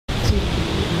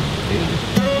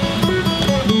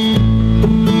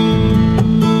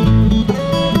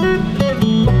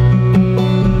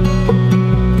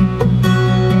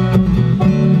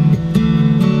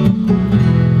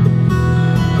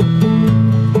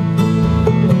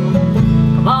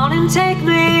take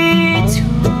me to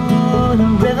the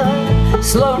river,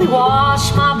 slowly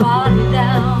wash my body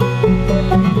down.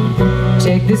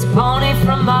 Take this pony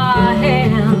from my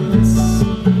hands,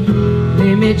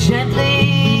 lay me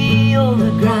gently on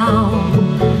the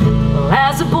ground. Well,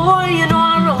 as a boy, you know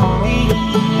I rode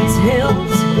these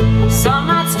hills,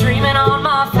 sunlight streaming on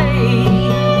my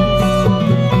face,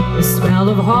 the smell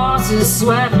of horses,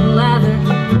 sweat and leather,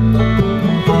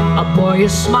 a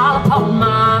boyish smile upon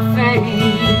my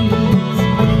face.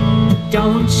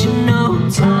 Don't you know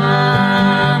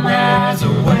time has a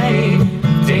way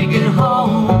of taking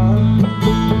home,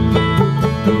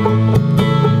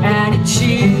 and it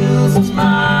chills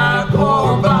my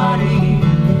poor body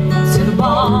to the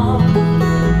bone.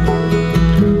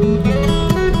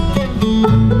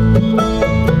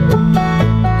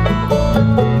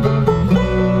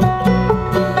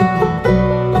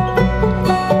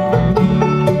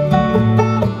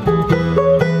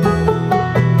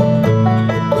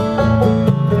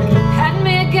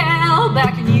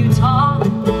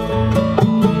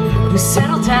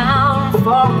 Settled down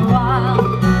for a while.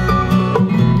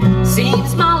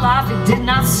 Seems my life, it did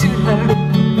not suit her.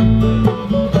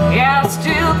 Yeah, I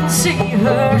still can see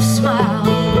her smile.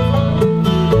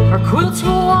 Her quilts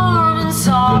were warm and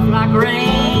soft like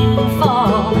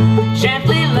rainfall,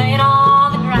 gently laying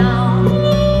on the ground.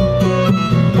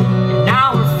 And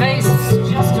now her face is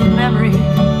just a memory.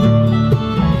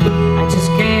 I just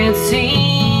can't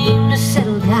seem to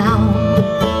settle down.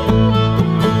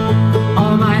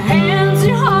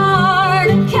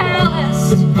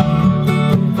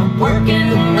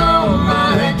 Working all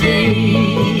my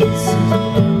days,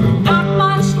 not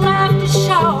much left to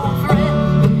show for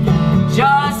it,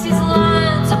 just these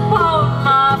lines upon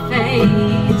my face.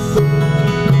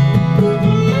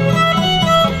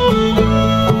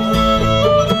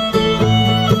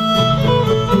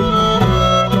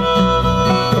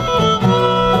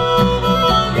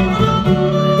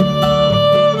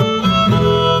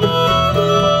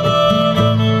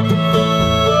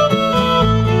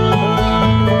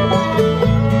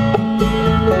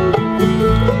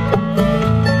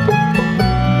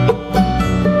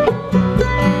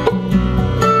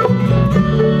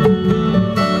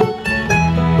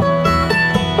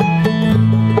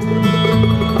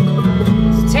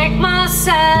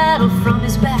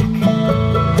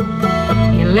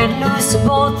 Let loose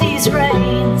both these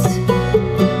reins.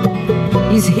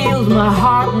 He's healed my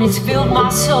heart and he's filled my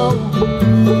soul.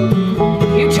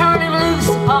 You turn him loose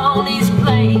upon these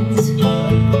plains,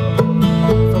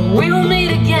 for we will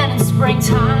meet again in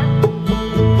springtime,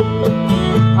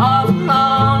 over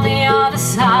on the other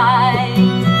side.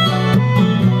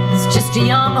 It's just a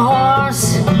young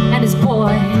horse and his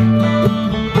boy,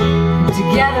 and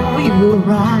together we will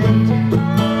ride.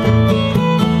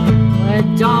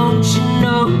 Don't you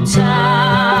know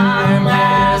time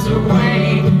has a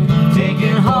way of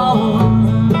taking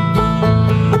home,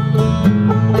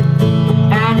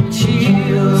 and it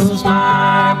chills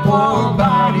my poor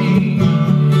body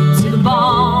to the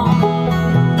bone.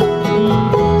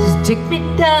 Just take me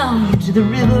down to the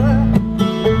river,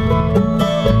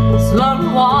 slowly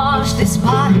wash this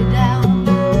body down.